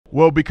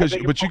Well,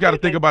 but you got to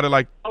think about it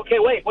like. Okay,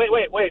 wait.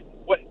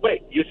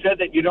 You said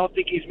that you don't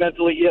think he's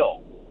mentally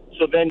ill.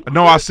 So then.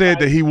 No, I said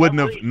that he wouldn't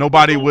have.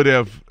 Nobody would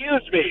have.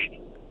 Excuse me.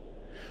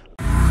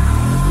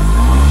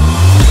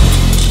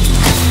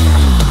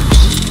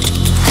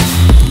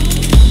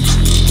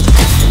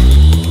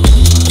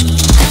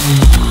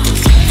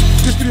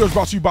 This video is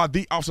brought to you by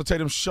The Officer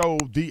Tatum Show,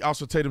 The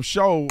Officer Tatum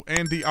Show,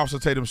 and The Officer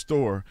Tatum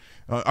Store.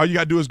 All you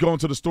got to do is go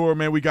into the store,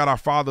 man. We got our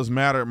Fathers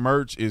Matter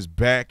merch is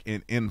back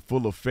and in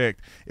full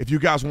effect. If you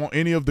guys want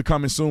any of the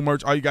coming soon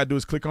merch, all you got to do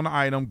is click on the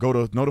item, go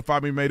to Notify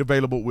Me Made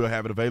Available. We'll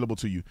have it available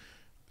to you.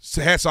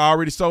 Hats are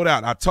already sold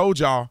out. I told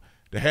y'all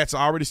the hats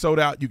are already sold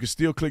out. You can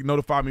still click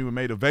Notify Me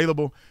Made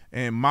Available.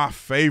 And my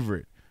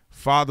favorite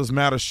Fathers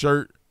Matter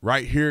shirt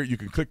right here, you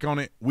can click on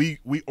it. We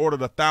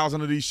ordered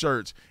 1,000 of these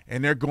shirts,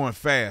 and they're going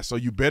fast. So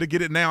you better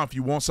get it now if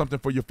you want something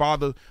for your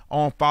father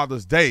on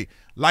Father's Day.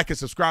 Like and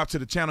subscribe to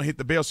the channel. Hit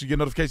the bell so you get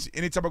notifications.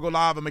 Anytime I go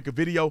live and make a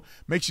video,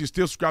 make sure you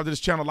still subscribe to this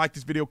channel, like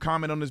this video,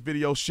 comment on this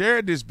video,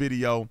 share this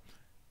video.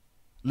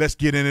 Let's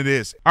get into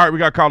this. All right, we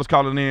got callers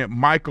calling in.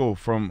 Michael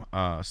from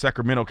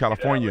Sacramento,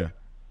 California.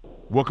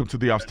 Welcome to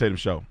the Officer Tatum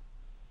Show.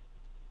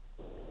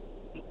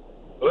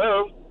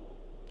 Hello?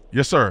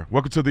 Yes, sir.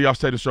 Welcome to the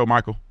Officer Tatum Show,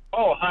 Michael.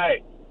 Oh,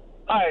 hi.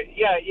 Hi.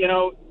 Yeah,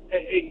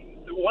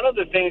 one of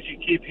the things you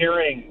keep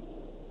hearing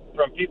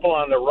from people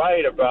on the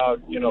right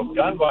about,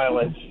 gun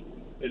violence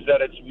is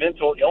that it's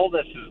mental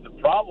illness is the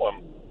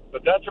problem.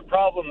 But that's a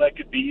problem that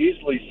could be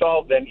easily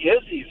solved and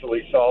is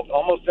easily solved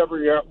almost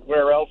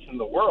everywhere else in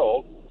the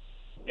world,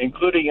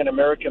 including in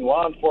American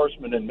law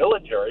enforcement and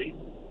military,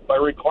 by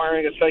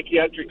requiring a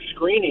psychiatric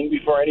screening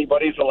before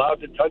anybody's allowed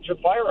to touch a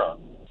firearm.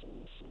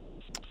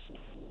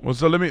 Well,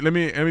 so let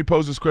me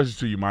pose this question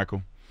to you,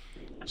 Michael.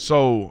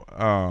 So,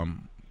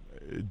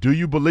 do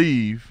you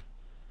believe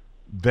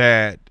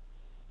that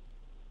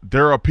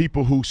there are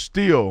people who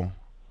still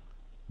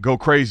go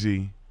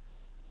crazy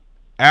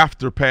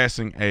after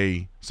passing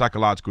a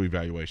psychological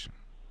evaluation?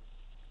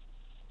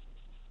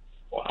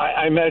 Well,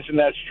 I imagine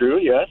that's true,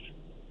 yes.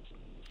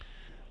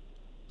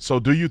 So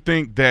do you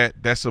think that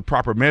that's a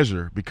proper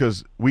measure?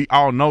 Because we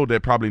all know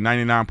that probably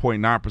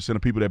 99.9%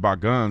 of people that buy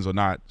guns are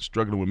not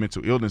struggling with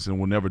mental illness and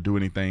will never do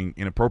anything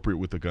inappropriate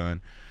with a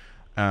gun.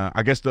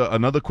 I guess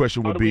another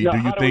question would be, do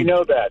you think? How do we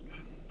know that?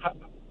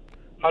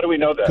 How do we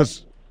know that?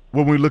 Because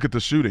when we look at the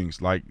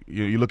shootings, like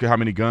you look at how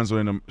many guns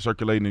are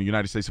circulating in the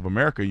United States of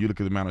America, you look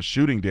at the amount of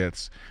shooting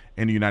deaths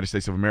in the United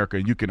States of America,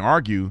 and you can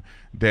argue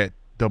that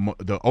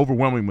the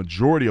overwhelming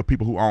majority of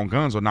people who own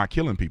guns are not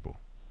killing people.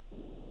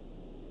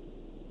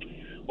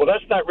 Well,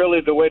 that's not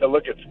really the way to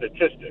look at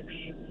statistics,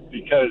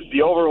 because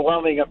the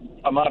overwhelming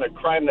amount of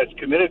crime that's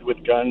committed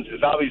with guns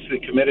is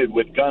obviously committed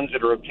with guns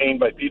that are obtained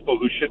by people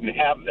who shouldn't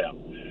have them.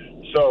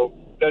 So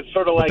that's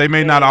sort of like. But they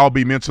may not all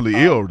be mentally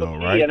ill, though,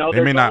 right?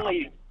 They may not.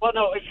 Well,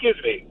 no, excuse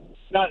me.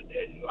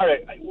 All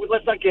right.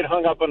 Let's not get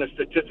hung up on a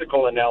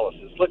statistical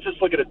analysis. Let's just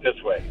look at it this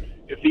way.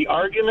 If the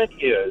argument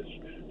is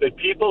that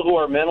people who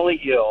are mentally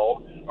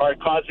ill are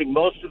causing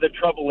most of the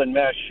trouble in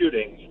mass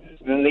shootings,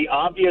 then the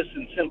obvious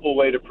and simple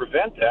way to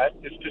prevent that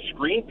is to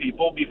screen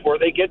people before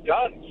they get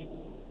guns.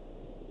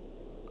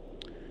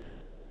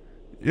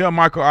 Yeah,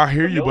 Michael, I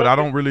hear you, but I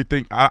don't really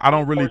think I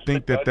don't really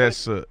think that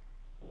that's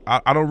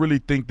I don't really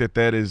think that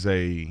that is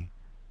a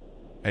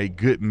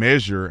good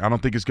measure. I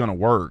don't think it's going to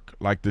work.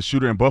 Like the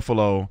shooter in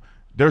Buffalo,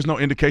 there's no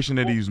indication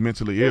that he's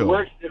mentally ill.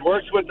 It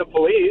works with the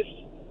police.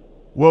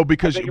 Well,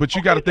 but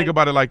you got to think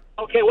about it like.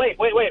 Okay, wait.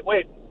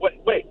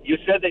 You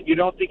said that you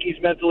don't think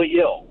he's mentally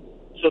ill.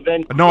 So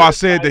then. No, I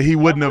said that he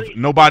wouldn't have.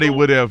 Nobody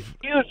would have.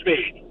 Excuse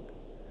me.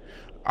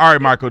 All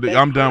right, Michael,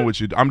 I'm done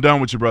with you. I'm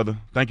done with you, brother.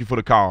 Thank you for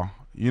the call.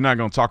 You're not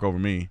going to talk over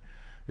me.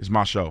 It's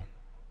my show.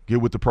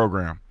 Get with the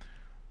program.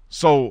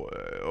 So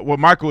what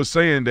Michael is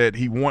saying, that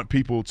he want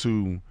people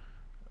to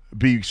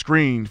be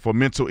screened for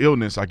mental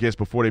illness, I guess,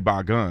 before they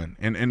buy a gun.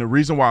 And the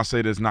reason why I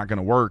say that's not going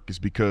to work is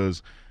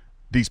because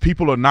these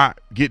people are not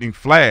getting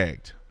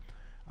flagged.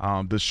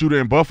 The shooter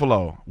in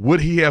Buffalo, would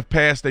he have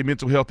passed a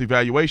mental health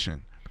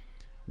evaluation?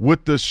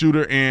 Would the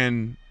shooter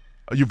in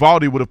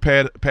Uvalde would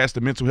have passed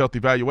a mental health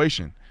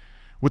evaluation?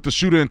 With the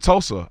shooter in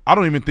Tulsa, I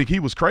don't even think he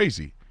was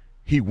crazy.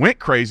 He went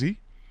crazy.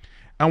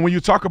 And when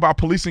you talk about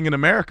policing in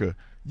America,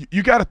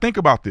 you got to think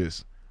about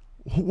this.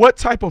 What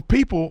type of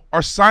people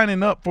are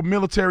signing up for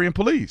military and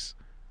police?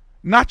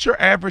 Not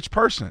your average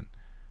person,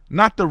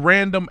 not the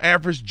random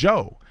average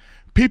Joe.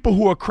 People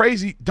who are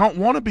crazy don't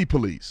want to be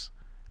police.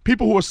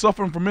 People who are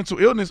suffering from mental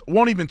illness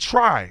won't even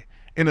try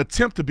and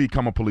attempt to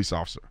become a police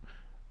officer.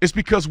 It's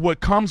because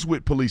what comes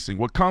with policing,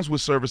 what comes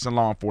with service and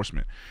law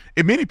enforcement,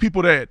 and many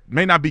people that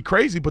may not be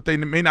crazy, but they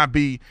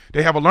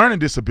have a learning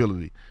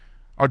disability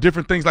or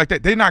different things like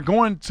that, they're not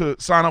going to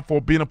sign up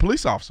for being a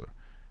police officer.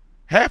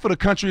 Half of the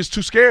country is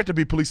too scared to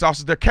be police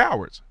officers. They're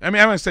cowards. I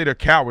mean, I'm going to say they're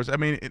cowards. I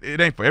mean,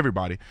 it ain't for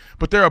everybody.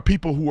 But there are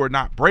people who are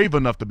not brave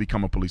enough to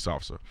become a police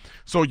officer.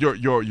 So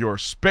your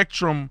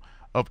spectrum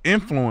of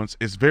influence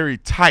is very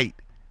tight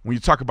when you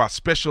talk about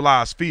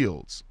specialized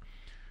fields.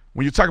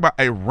 When you talk about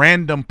a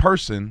random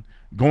person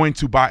going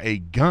to buy a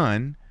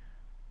gun,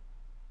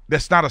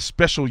 That's not a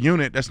special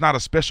unit. That's not a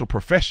special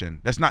profession.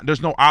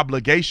 There's no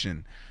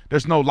obligation.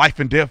 There's no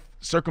life and death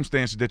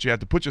circumstances that you have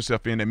to put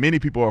yourself in that many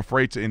people are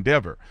afraid to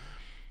endeavor.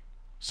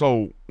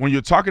 So when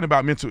you're talking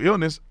about mental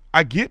illness,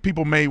 I get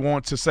people may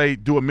want to say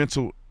do a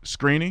mental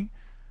screening,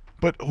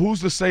 but who's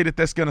to say that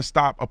that's going to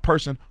stop a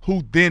person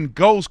who then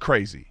goes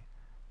crazy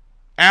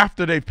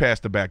after they've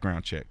passed the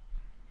background check?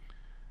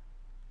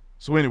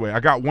 So anyway, I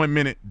got 1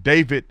 minute.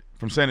 David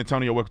from San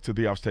Antonio, welcome to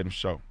the Officer Tatum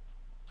Show.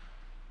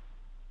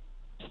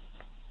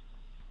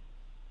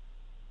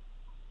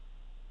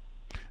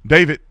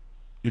 David,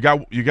 you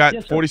got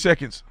yes, 40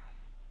 seconds.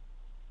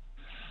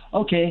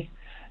 Okay.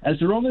 As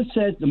the Romans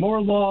said, the more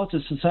laws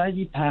a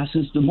society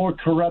passes, the more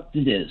corrupt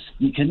it is.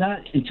 You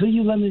cannot, until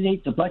you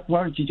eliminate the black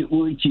market,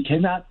 which you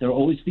cannot, there will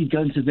always be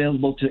guns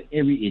available to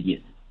every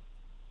idiot.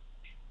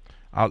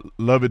 I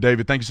love it,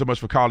 David. Thank you so much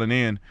for calling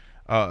in.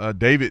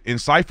 David,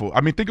 insightful.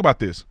 I mean, think about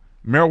this.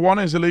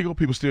 Marijuana is illegal.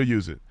 People still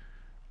use it.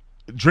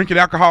 Drinking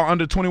alcohol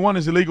under 21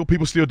 is illegal.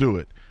 People still do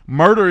it.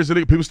 Murder is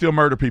illegal. People still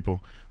murder people.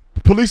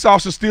 Police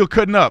officers still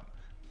cutting up.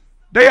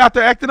 They out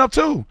there acting up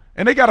too.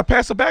 And they got to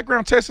pass a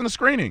background test and a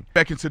screening.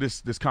 Back into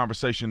this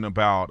conversation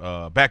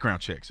about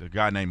background checks. A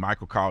guy named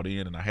Michael called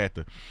in, and I had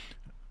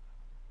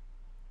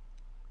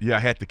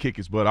to kick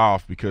his butt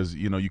off because,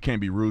 you know, you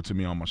can't be rude to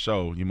me on my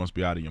show. You must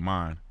be out of your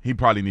mind. He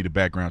probably need a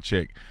background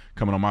check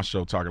coming on my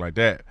show talking like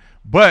that.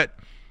 But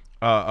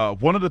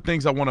one of the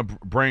things I want to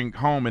bring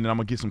home, and then I'm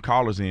going to get some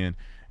callers in,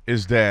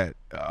 is that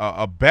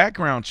a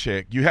background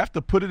check, you have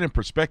to put it in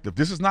perspective.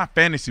 This is not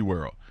fantasy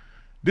world.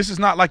 This is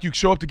not like you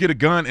show up to get a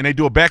gun and they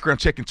do a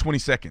background check in 20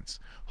 seconds.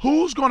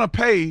 Who's going to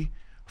pay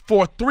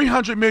for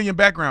 300 million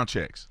background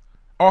checks?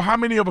 Or how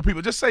many other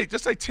people? Just say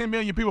 10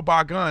 million people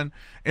buy a gun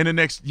in the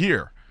next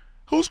year.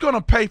 Who's going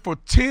to pay for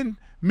 10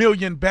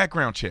 million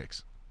background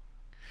checks?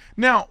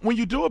 Now, when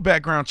you do a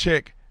background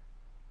check,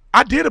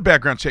 I did a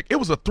background check. It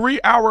was a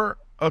 3-hour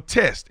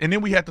test, and then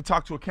we had to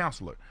talk to a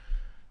counselor.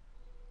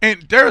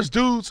 And there's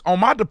dudes on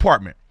my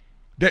department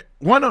that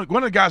one of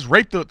the guys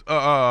raped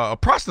a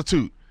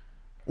prostitute.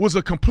 Was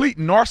a complete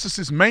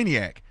narcissist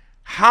maniac.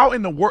 How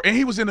in the world, and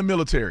he was in the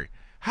military,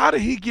 how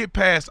did he get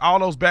past all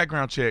those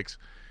background checks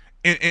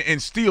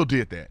and still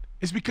did that?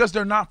 It's because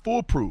they're not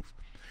foolproof.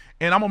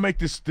 And I'm going to make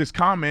this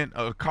comment.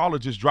 A caller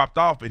just dropped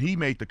off, and he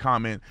made the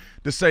comment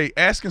to say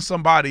asking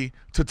somebody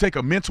to take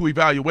a mental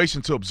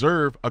evaluation to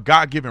observe a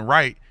God-given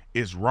right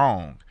is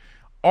wrong.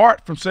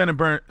 Art from San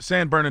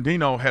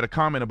Bernardino had a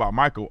comment about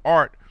Michael.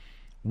 Art,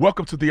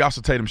 welcome to the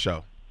Officer Tatum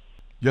Show.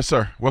 Yes,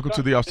 sir. Welcome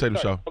to the Officer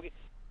Tatum Show.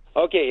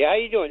 Okay, how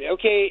you doing?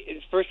 Okay,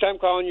 it's first time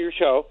calling your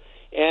show,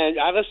 and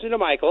I listened to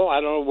Michael. I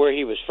don't know where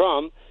he was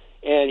from,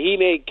 and he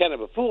made kind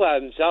of a fool out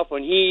of himself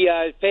when he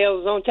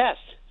failed his own test,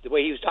 the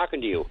way he was talking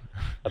to you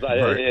about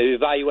right. an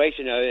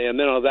evaluation, a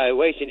mental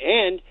evaluation.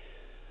 And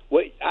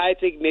what I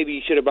think maybe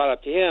you should have brought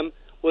up to him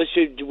was,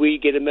 should we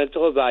get a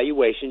mental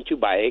evaluation to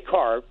buy a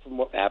car from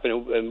what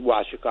happened in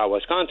Washtenaw,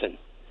 Wisconsin?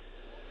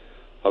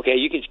 Okay,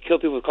 you can kill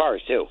people with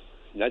cars, too,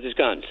 not just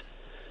guns.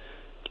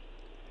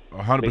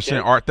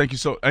 100%. Art, thank you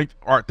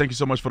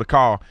so much for the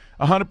call.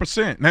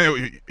 100%. Now,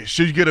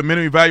 should you get a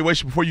mental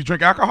evaluation before you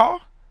drink alcohol?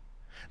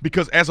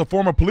 Because as a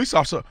former police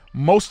officer,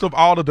 most of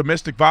all the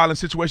domestic violence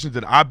situations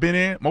that I've been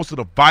in, most of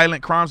the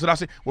violent crimes that I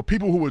see, were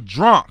people who were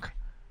drunk.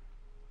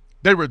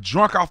 They were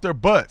drunk off their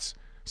butts.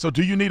 So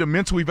do you need a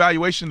mental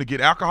evaluation to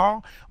get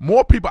alcohol?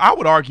 More people, I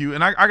would argue,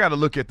 and I got to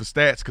look at the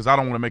stats because I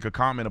don't want to make a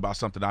comment about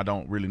something I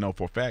don't really know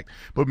for a fact,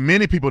 but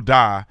many people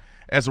die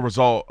as a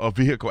result of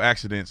vehicle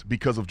accidents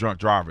because of drunk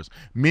drivers.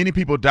 Many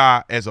people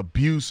die as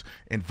abuse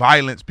and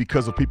violence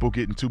because of people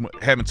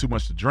having too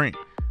much to drink.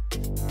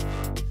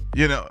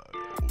 You know,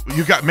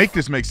 make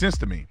this make sense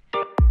to me.